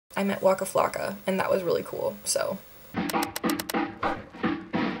I met Waka Flocka, and that was really cool, so.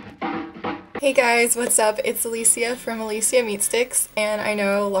 Hey guys, what's up? It's Alicia from Alicia Meat Sticks, and I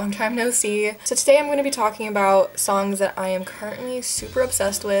know, long time no see. So today I'm going to be talking about songs that I am currently super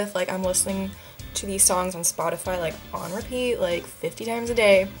obsessed with. Like, I'm listening to these songs on Spotify, like, on repeat, like, 50 times a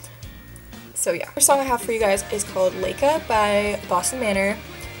day. So yeah. The first song I have for you guys is called Laika by Boston Manor.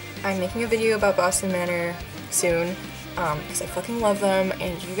 I'm making a video about Boston Manor soon, because I fucking love them,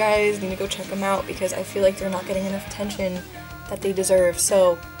 and you guys need to go check them out because I feel like they're not getting enough attention that they deserve.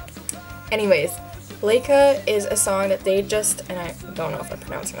 So anyways, Laika is a song that they just, and I don't know if I'm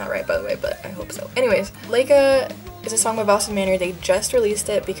pronouncing that right by the way, but I hope so. Anyways, Laika is a song by Boston Manor. They just released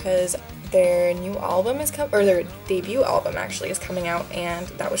it because their new album is or their debut album actually is coming out, and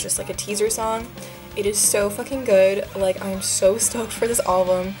that was just like a teaser song. It is so fucking good. Like, I'm so stoked for this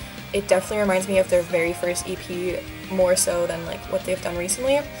album. It definitely reminds me of their very first EP more so than like what they've done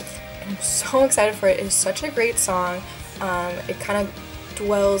recently. And I'm so excited for it. It is such a great song. It kind of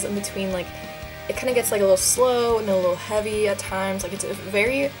dwells in between, like, it kind of gets like a little slow and a little heavy at times. Like, it's a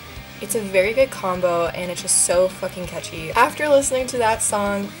very good combo, and it's just so fucking catchy. After listening to that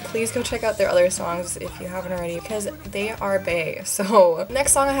song, please go check out their other songs if you haven't already, because they are bae. So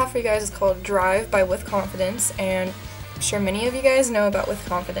next song I have for you guys is called Drive by With Confidence, and I'm sure many of you guys know about With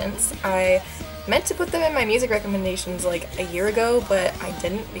Confidence. I meant to put them in my music recommendations like a year ago, but I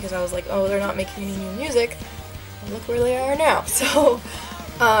didn't because I was like, oh, they're not making any new music. Look where they are now. So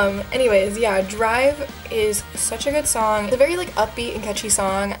anyways, yeah, Drive is such a good song. It's a very like upbeat and catchy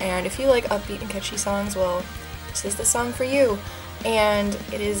song, and if you like upbeat and catchy songs, well, this is the song for you. And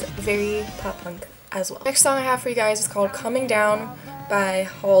it is very pop punk as well. Next song I have for you guys is called Coming Down by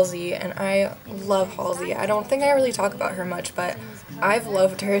Halsey, and I love Halsey. I don't think I really talk about her much, but I've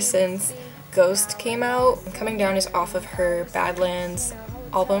loved her since Ghost came out. Coming Down is off of her Badlands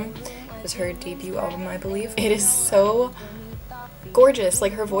album. It was her debut album, I believe. It is so gorgeous.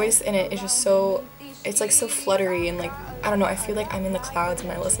 Like, her voice in it is just so, it's like so fluttery, and like, I don't know, I feel like I'm in the clouds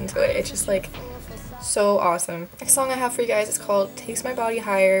when I listen to it. It's just like so awesome. Next song I have for you guys is called Takes My Body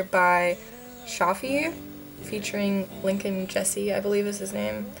Higher by Shoffy, featuring Lincoln Jesse, I believe is his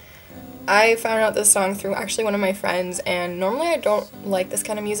name. I found out this song through actually one of my friends, and normally I don't like this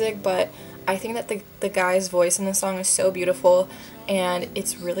kind of music, but I think that the guy's voice in the song is so beautiful, and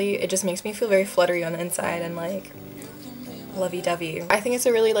it's really, it just makes me feel very fluttery on the inside and like lovey-dovey. I think it's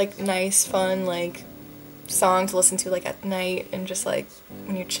a really like nice, fun like song to listen to like at night and just like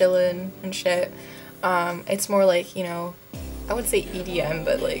when you're chilling and shit. It's more like, you know, I would say EDM,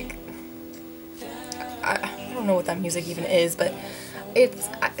 but like I don't know what that music even is, but it's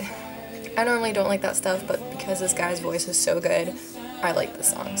I normally don't like that stuff, but because this guy's voice is so good, I like this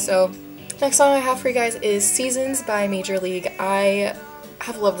song. So next song I have for you guys is Seasons by Major League. I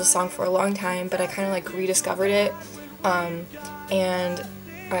have loved this song for a long time, but I kind of like rediscovered it, and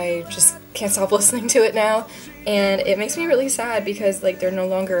I just can't stop listening to it now, and it makes me really sad because like they're no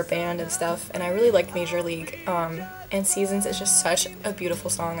longer a band and stuff, and I really liked Major League, and Seasons is just such a beautiful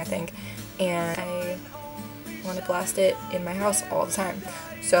song, I think, and I want to blast it in my house all the time.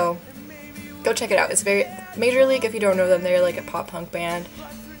 So go check it out. It's very Major League, if you don't know them, they're like a pop punk band.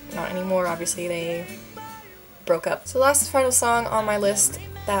 Not anymore, obviously, they broke up. So the last and final song on my list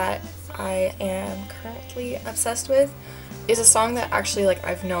that I am currently obsessed with is a song that actually like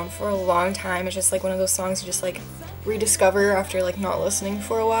I've known for a long time. It's just like one of those songs you just like rediscover after like not listening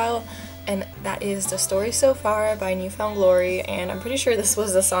for a while, and that is The Story So Far by New Found Glory, and I'm pretty sure this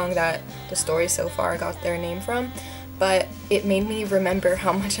was the song that The Story So Far got their name from, but it made me remember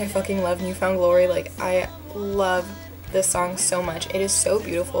how much I fucking love New Found Glory. Like, I love this song so much. It is so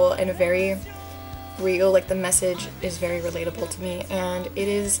beautiful and very real. Like, the message is very relatable to me, and it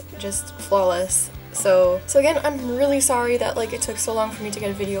is just flawless. So again, I'm really sorry that like it took so long for me to get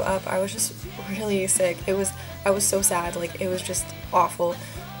a video up. I was just really sick. I was so sad. Like, it was just awful.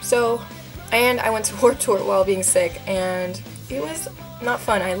 So, and I went to Warped Tour while being sick, and it was not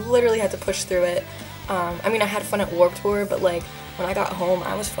fun. I literally had to push through it. I mean, I had fun at Warped Tour, but like when I got home,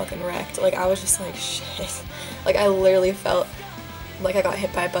 I was fucking wrecked. Like, I was just like, shit. Like, I literally felt like I got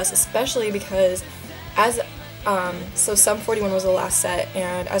hit by a bus, especially because so Sum 41 was the last set,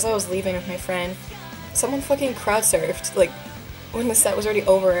 and as I was leaving with my friend, someone fucking crowd surfed, like, when the set was already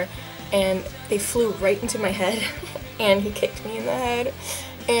over, and they flew right into my head, and he kicked me in the head,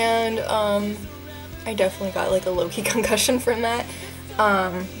 and, I definitely got, like, a low-key concussion from that,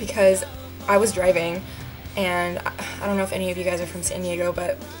 because I was driving, and I don't know if any of you guys are from San Diego,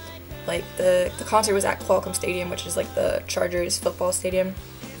 but, like, the concert was at Qualcomm Stadium, which is, like, the Chargers football stadium,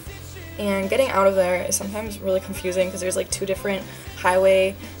 and getting out of there is sometimes really confusing because there's like 2 different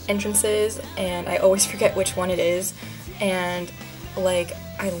highway entrances and I always forget which one it is, and like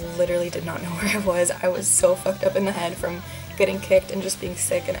I literally did not know where I was. I was so fucked up in the head from getting kicked and just being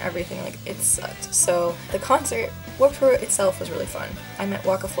sick and everything, like it sucked. So the concert, Warped Tour itself was really fun. I met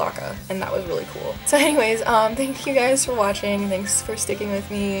Waka Flocka and that was really cool. So anyways, thank you guys for watching, thanks for sticking with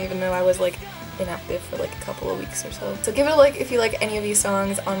me even though I was like inactive for like a couple of weeks or so. So give it a like if you like any of these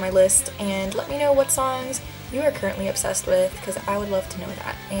songs on my list, and let me know what songs you are currently obsessed with because I would love to know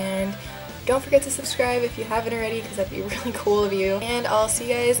that. And don't forget to subscribe if you haven't already because that'd be really cool of you, and I'll see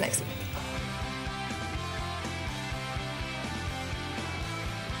you guys next week.